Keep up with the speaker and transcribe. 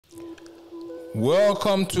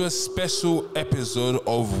Welcome to a special episode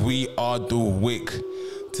of We Are the Wick.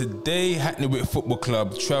 Today, Hackney Wick Football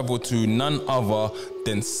Club travel to none other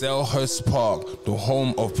than Selhurst Park, the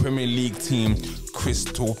home of Premier League team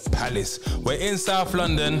Crystal Palace. We're in South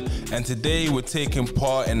London, and today we're taking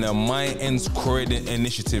part in the My Ends CROYDON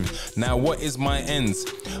initiative. Now, what is My Ends?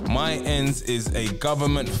 My Ends is a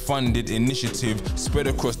government-funded initiative spread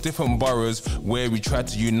across different boroughs where we try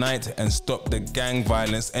to unite and stop the gang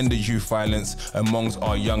violence and the youth violence amongst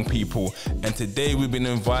our young people. And today we've been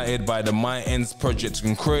invited by the My Ends project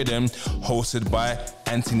in Croydon, hosted by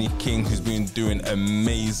Anthony King, who's been doing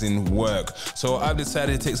amazing work. So I've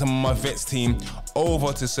decided to take some of my vets team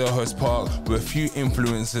over to Selhurst Park with a few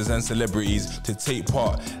influencers and celebrities to take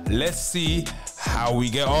part. Let's see how we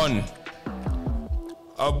get on.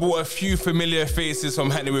 I brought a few familiar faces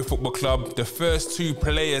from Hackney Wick Football Club. The first two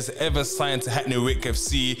players ever signed to Hackney Wick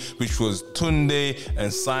FC, which was Tunde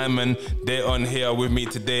and Simon. They're on here with me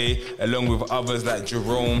today, along with others like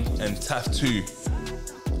Jerome and Taftu.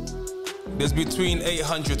 There's between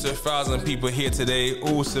 800 to 1,000 people here today,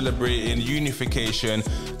 all celebrating unification,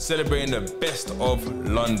 celebrating the best of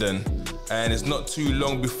London. And it's not too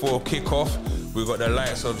long before kickoff. We've got the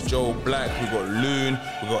likes of Joe Black, we've got Loon,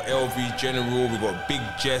 we've got LV General, we've got Big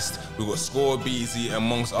Jest, we've got Skore, Beezey,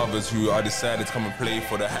 amongst others who are decided to come and play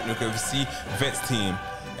for the Hackney Wick FC Vets team.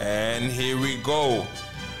 And here we go.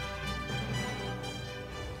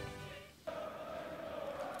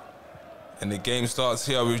 And the game starts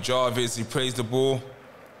here with Jarvis. He plays the ball,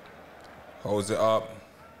 holds it up,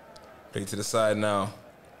 play to the side now.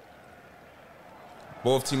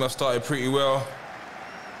 Both teams have started pretty well.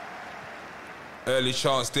 Early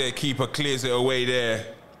chance there, keeper clears it away there.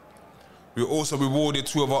 We also rewarded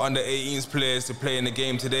two of our under-18s players to play in the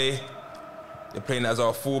game today. They're playing as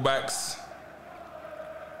our fullbacks.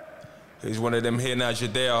 Here's one of them here now,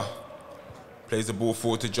 Jadea. Plays the ball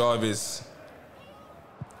forward to Jarvis.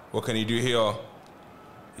 What can he do here?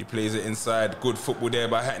 He plays it inside. Good football there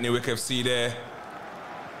by Hackney Wick FC there.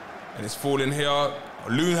 And it's falling here.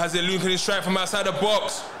 Loon has it. Loon, can he strike from outside the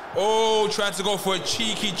box? Oh, tried to go for a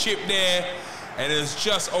cheeky chip there. And it's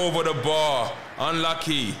just over the bar.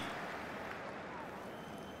 Unlucky.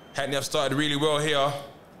 Hackney have started really well here.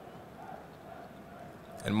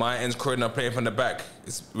 And My Ends CROYDON are playing from the back.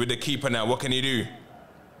 It's with the keeper now. What can he do?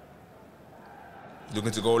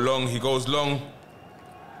 Looking to go long. He goes long.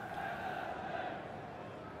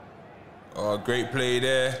 Oh, great play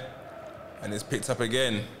there. And it's picked up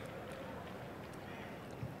again.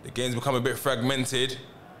 The game's become a bit fragmented.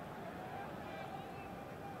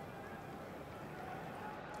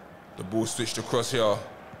 The ball switched across here.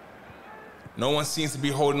 No one seems to be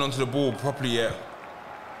holding onto the ball properly yet.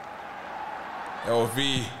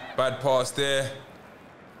 LV, bad pass there.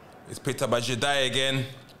 It's picked up by Jedi again.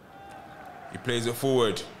 He plays it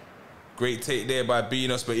forward. Great take there by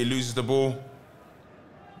Benos, but he loses the ball.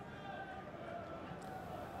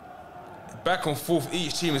 Back and forth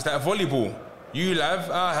each team. Is that volleyball? You have,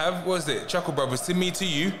 I have, what was it? Chuckle Brothers, to me, to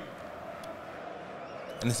you.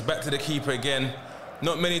 And it's back to the keeper again.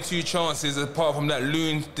 Not many two chances apart from that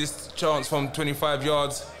Loon, this chance from 25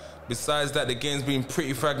 yards. Besides that, the game's been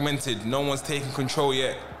pretty fragmented. No one's taken control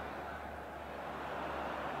yet.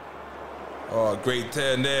 Oh, great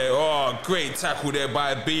turn there. Oh, great tackle there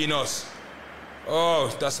by Benos. Oh,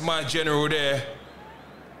 that's my general there.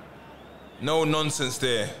 No nonsense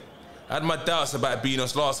there. I had my doubts about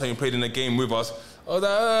Benos last time he played in a game with us. I was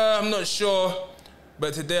like, I'm not sure.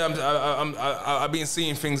 But today I've been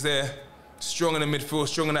seeing things there. Strong in the midfield,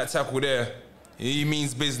 strong in that tackle there. He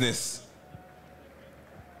means business.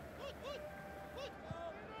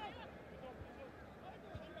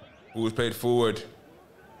 Ball's played forward.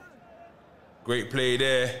 Great play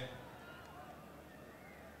there.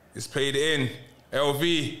 It's played in.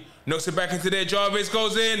 LV. Knocks it back into there. Jarvis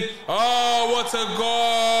goes in. Oh, what a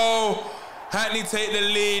goal! Hackney take the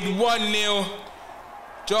lead, 1-0.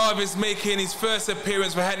 Jarvis making his first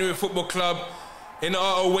appearance for Hackney Wick Football Club in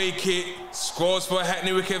our away kit. Scores for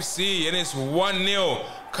Hackney Wick FC, and it's 1-0.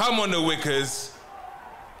 Come on, the Wickers.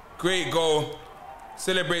 Great goal.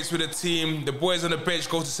 Celebrates with the team. The boys on the bench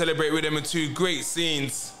go to celebrate with them in two great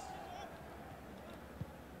scenes.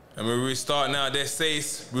 And we restart now. Their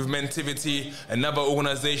SACE with Mentivity, another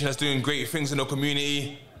organisation that's doing great things in the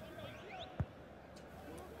community.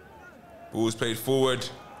 Ball's played forward.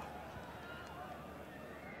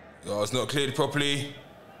 Oh, it's not cleared properly.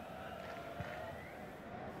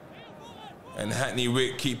 And Hackney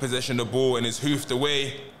Wick keep possession of the ball and it's hoofed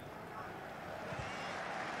away.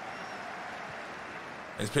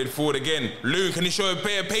 And it's played forward again. Loon, can he show a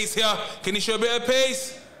bit of pace here? Can he show a bit of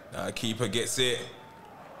pace? Nah, keeper gets it.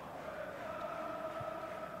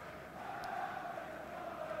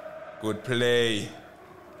 Good play.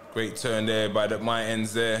 Great turn there by my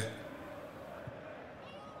ends there.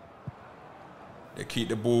 They keep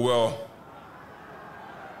the ball well.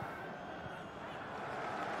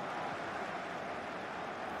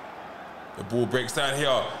 The ball breaks down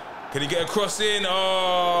here. Can he get a cross in?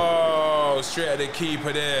 Oh, straight at the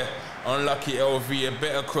keeper there. Unlucky LV, a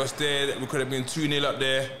better cross there. We could have been 2-0 up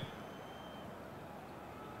there.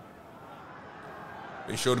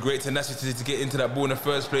 They showed great tenacity to get into that ball in the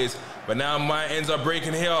first place. But now my ends are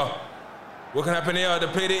breaking here. What can happen here? They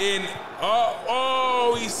played it in.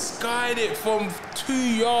 Oh, he skied it from 2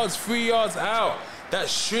 yards, 3 yards out. That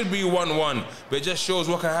should be 1-1. But it just shows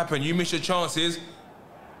what can happen. You miss your chances.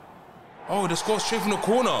 Oh, the score straight from the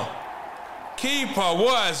corner. Keeper,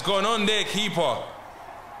 what has gone on there, keeper?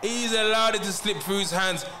 He's allowed it to slip through his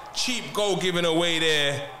hands. Cheap goal given away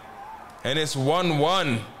there. And it's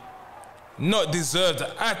 1-1. Not deserved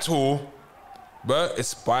at all, but it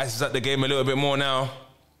spices up the game a little bit more now.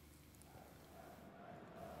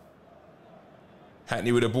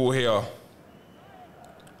 Hackney with the ball here.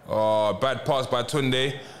 Oh, bad pass by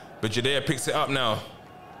Tunde, but Judea picks it up now.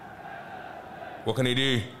 What can he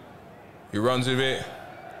do? He runs with it.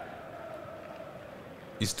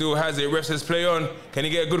 He still has it. Ref says play on. Can he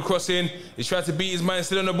get a good cross in? He's trying to beat his man,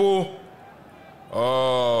 still on the ball.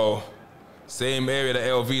 Oh, same area that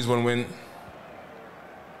LV's one went.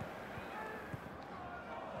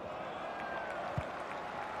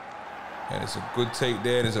 And it's a good take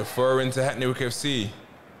there. There's a throw into Hackney Wick FC.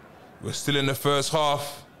 We're still in the first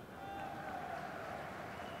half.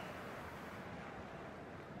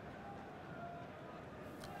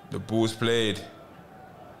 The ball's played.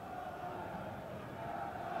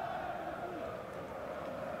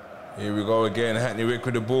 Here we go again. Hackney Wick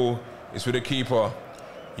with the ball. It's with the keeper.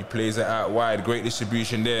 He plays it out wide. Great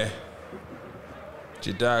distribution there.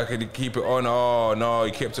 Jeddah, can he keep it on? Oh, no.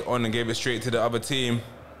 He kept it on and gave it straight to the other team.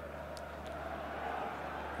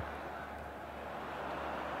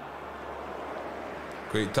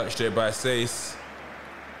 Great touch there by Sace.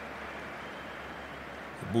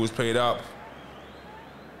 The ball's played up.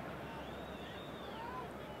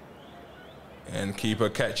 And keeper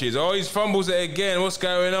catches. Oh, he fumbles it again. What's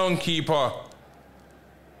going on, keeper?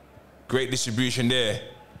 Great distribution there.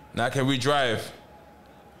 Now can we drive?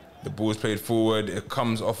 The ball's played forward. It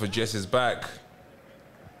comes off of Jess's back.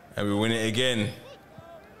 And we win it again.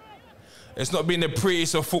 It's not been the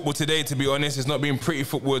prettiest of football today, to be honest. It's not been pretty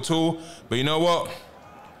football at all. But you know what?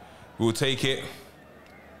 We'll take it.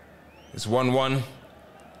 It's 1-1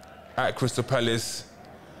 at Crystal Palace.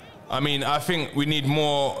 I mean, I think we need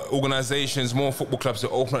more organisations, more football clubs to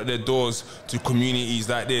open up their doors to communities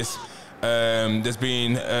like this. There's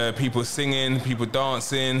been people singing, people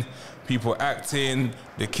dancing, people acting.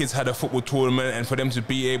 The kids had a football tournament, and for them to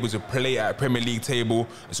be able to play at a Premier League table,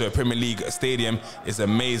 so a Premier League stadium, is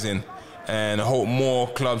amazing. And I hope more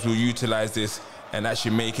clubs will utilise this and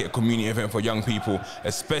actually make it a community event for young people,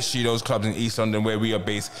 especially those clubs in East London where we are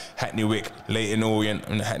based, Hackney Wick, Leyton Orient,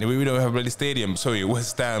 and Hackney Wick, we don't have a bloody stadium, sorry,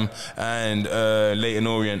 West Ham and Leyton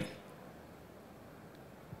Orient.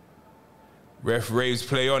 Ref raves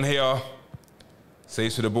play on here,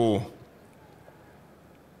 saves for the ball.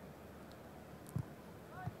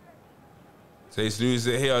 Saves loses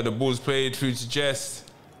it here, the ball's played through to Jess.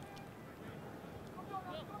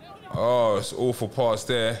 Oh, it's awful pass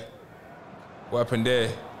there. What happened there?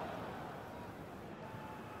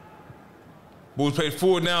 Ball's played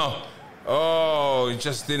forward now. Oh, he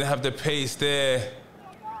just didn't have the pace there.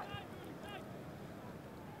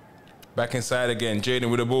 Back inside again. Jaden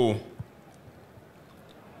with the ball.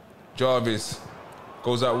 Jarvis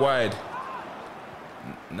goes out wide.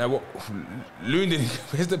 Now what? Loon didn't.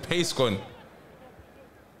 Where's the pace gone?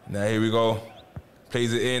 Now here we go.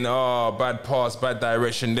 Plays it in. Oh, bad pass, bad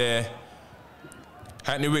direction there.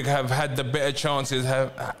 Hackney Wick have had the better chances,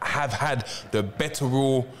 have had the better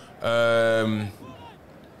rule.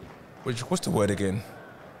 What's the word again?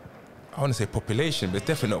 I want to say population, but it's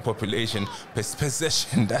definitely not population.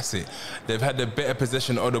 Possession, that's it. They've had the better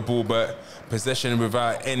possession of the ball, but possession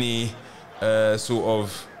without any sort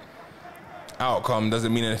of outcome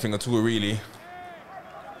doesn't mean anything at all, really.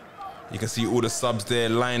 You can see all the subs there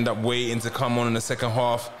lined up waiting to come on in the second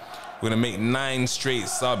half. We're going to make 9 straight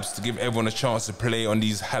subs to give everyone a chance to play on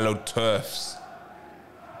these hallowed turfs.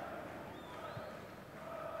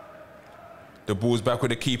 The ball's back with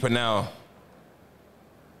the keeper now.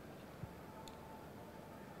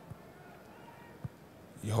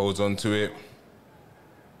 He holds on to it.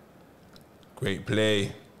 Great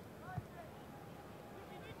play.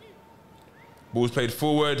 Ball's played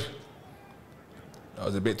forward. That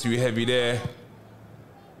was a bit too heavy there.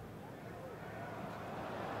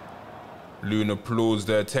 Loon applauds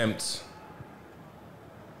the attempt.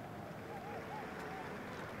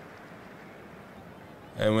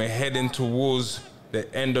 And we're heading towards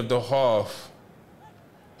the end of the half.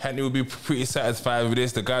 Hackney will be pretty satisfied with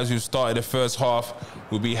this. The guys who started the first half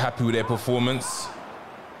will be happy with their performance.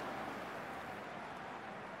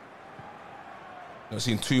 Not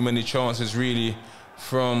seen too many chances really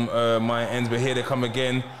from my ends, but here they come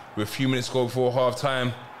again with a few minutes to go before half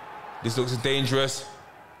time. This looks dangerous.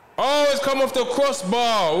 Oh, it's come off the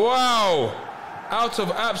crossbar. Wow. Out of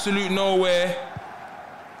absolute nowhere.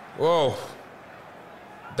 Whoa.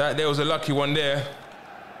 That there was a lucky one there.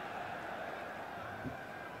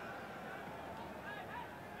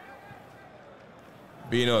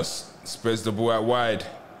 Benos spreads the ball out wide.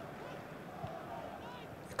 Here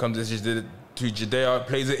comes to Judea,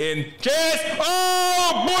 plays it in. Cheers!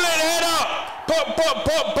 Oh, bullet header! Pop, pop,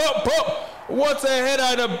 pop, pop, pop. What a header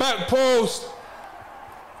at the back post.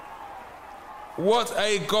 What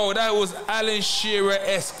a goal. That was Alan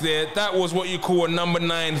Shearer-esque there. That was what you call a number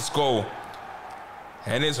 9's goal.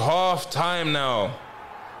 And it's half time now.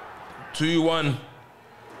 2-1.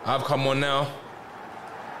 I've come on now.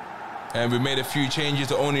 And we made a few changes.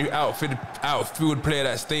 The only outfield player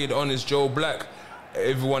that stayed on is Joe Black.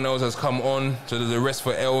 Everyone else has come on. So there's a rest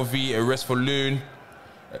for LV, a rest for Loon.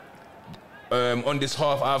 On this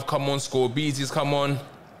half, I've come on. Skore Beezey's come on.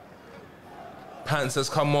 Pants has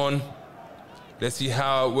come on. Let's see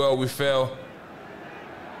how well we fell.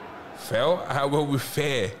 How well we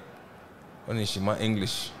fare. Honestly, my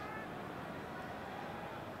English.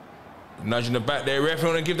 Nudging the back there. Ref, you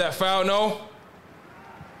want to give that foul? No?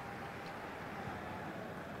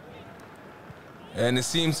 And it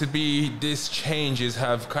seems to be these changes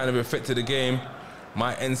have kind of affected the game.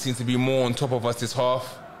 My end seems to be more on top of us this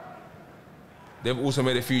half. They've also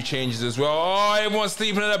made a few changes as well. Oh, everyone's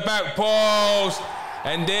sleeping at the back post.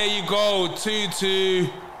 And there you go,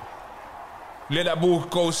 2-2. Let that ball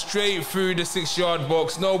go straight through the 6-yard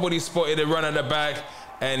box. Nobody spotted the run at the back.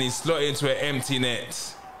 And he slotted into an empty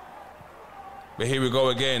net. But here we go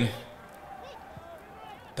again.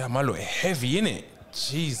 That might look heavy, innit?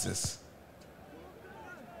 Jesus.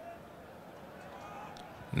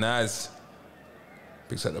 Naz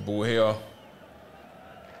picks up the ball here.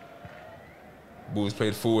 Ball's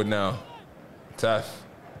played forward now. Taff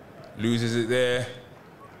loses it there.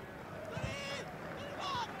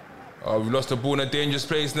 Oh, we've lost the ball in a dangerous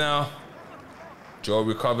place now. Joe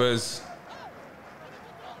recovers.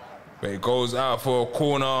 But it goes out for a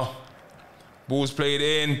corner. Ball's played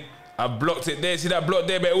in. I blocked it there. See that block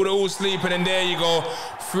there? But all sleeping, and there you go.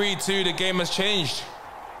 3-2. The game has changed.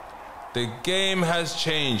 The game has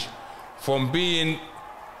changed from being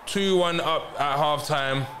 2-1 up at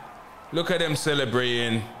halftime. Look at them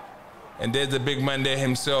celebrating. And there's the big man there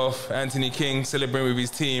himself, Anthony King, celebrating with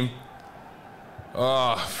his team.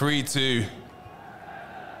 Ah, 3-2.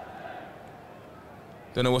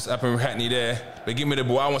 Don't know what's happening with Hackney there. But give me the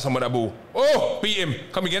ball. I want some of that ball. Oh, beat him.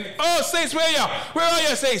 Come again. Oh, Sace, where are you? Where are you,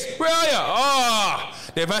 Sace? Where are you? Ah,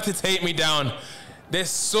 they've had to take me down. They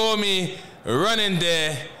saw me running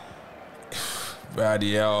there.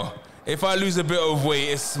 Bloody hell. If I lose a bit of weight,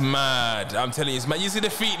 it's mad. I'm telling you, it's mad. You see the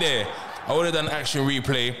feet there? I would have done action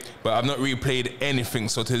replay, but I've not replayed anything.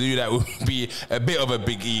 So to do that would be a bit of a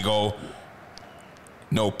big ego.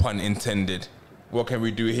 No pun intended. What can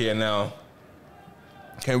we do here now?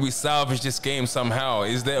 Can we salvage this game somehow?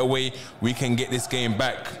 Is there a way we can get this game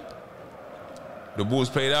back? The ball's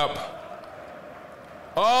played up.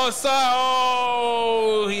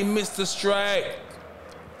 Oh, he missed the strike.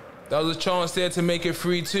 That was a chance there to make it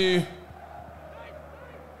 3-2.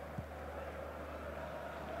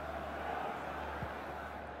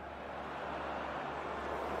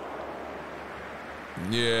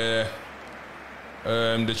 Yeah.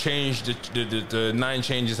 The 9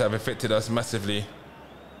 changes have affected us massively.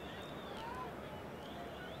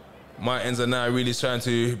 My ends are now really trying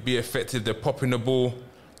to be effective. They're popping the ball.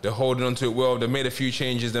 They're holding onto it well. They've made a few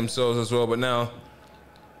changes themselves as well, but now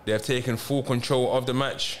they have taken full control of the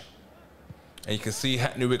match. And you can see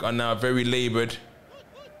Hackney are now very laboured.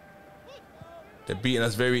 They're beating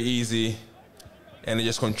us very easy. And they're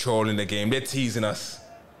just controlling the game. They're teasing us.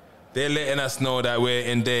 They're letting us know that we're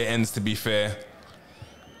in their ends, to be fair.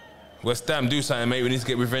 West Ham, do something, mate. We need to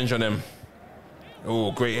get revenge on them.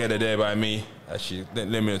 Oh, great header there by me. Actually,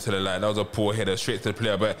 let me to the line. That was a poor header, straight to the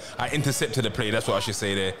player. But I intercepted the play. That's what I should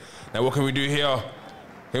say there. Now, what can we do here?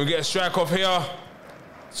 Can we get a strike off here?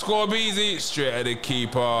 Skore Beezey. Straight at the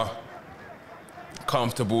keeper.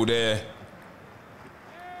 Comfortable there.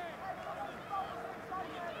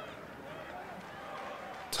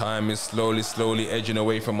 Time is slowly edging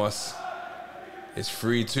away from us. It's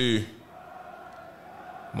 3-2.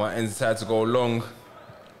 Martin's decided to go long.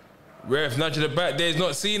 Ref nudging the back there. He's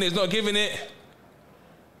not seeing it. He's not giving it.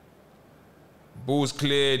 Ball's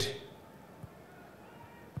cleared.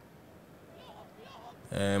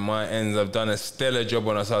 And Martins have done a stellar job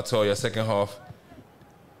on us, I'll tell you, second half.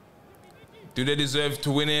 Do they deserve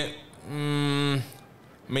to win it?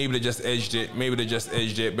 Maybe they just edged it. Maybe they just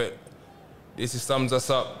edged it. But this sums us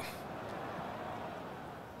up.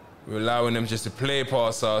 We're allowing them just to play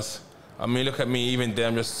past us. I mean, look at me, even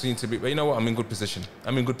them just seem to be, but you know what? I'm in good position.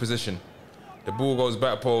 I'm in good position. The ball goes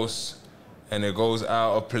back post and it goes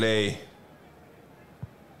out of play.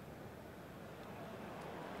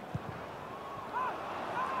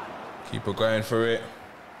 Keeper going for it.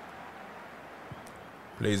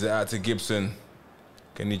 Plays it out to Gibson.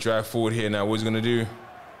 Can he drive forward here now? What's he gonna do?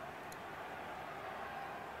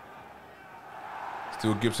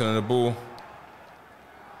 Still Gibson on the ball.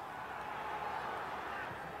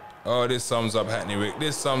 Oh, this sums up Hackney Wick.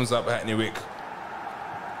 This sums up Hackney Wick.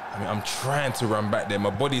 I mean, I'm trying to run back there.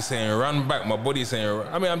 My body's saying run back. My body's saying.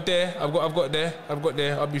 I mean, I'm there. I've got there.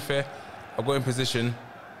 I'll be fair. I've got in position.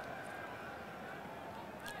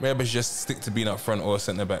 Maybe I should just stick to being up front or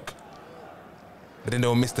centre back. But then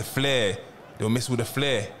they'll miss the flair. They'll miss with the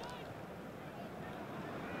flair.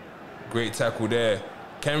 Great tackle there.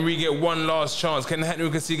 Can we get one last chance? Can Hackney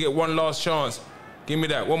Wick get one last chance? Give me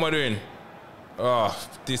that. What am I doing? Oh,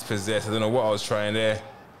 dispossessed. I don't know what I was trying there.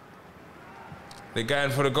 They're going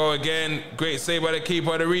for the goal again. Great save by the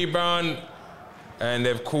keeper, the rebound. And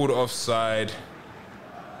they've called offside.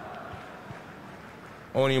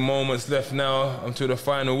 Only moments left now until the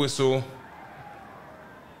final whistle.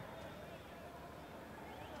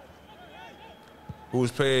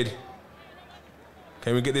 Who's played?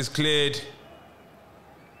 Can we get this cleared?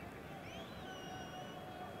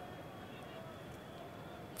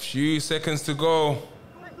 Few seconds to go.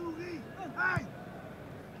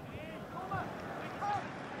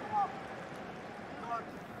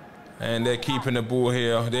 And they're keeping the ball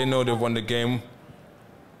here. They know they've won the game.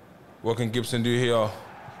 What can Gibson do here?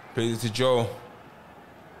 Plays it to Joe.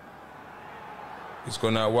 He's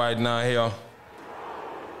gone out wide now here.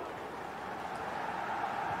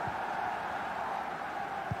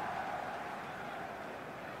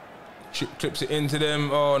 Clips it into them.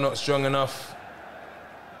 Oh, not strong enough.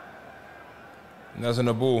 And that's on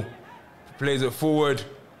the ball. Plays it forward.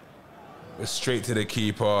 But straight to the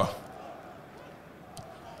keeper.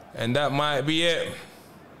 And that might be it.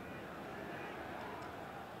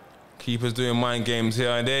 Keeper's doing mind games here,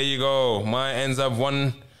 and there you go. My ends have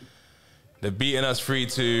won. They're beating us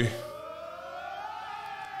 3-2.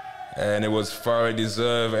 And it was thoroughly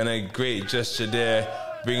deserved and a great gesture there,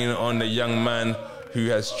 bringing on the young man who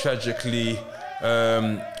has tragically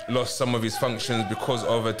lost some of his functions because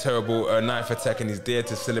of a terrible knife attack, and he's there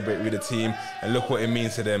to celebrate with the team. And look what it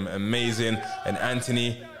means to them. Amazing. And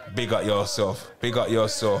Anthony, big up yourself. Big up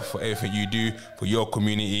yourself for everything you do for your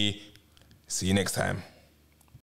community. See you next time.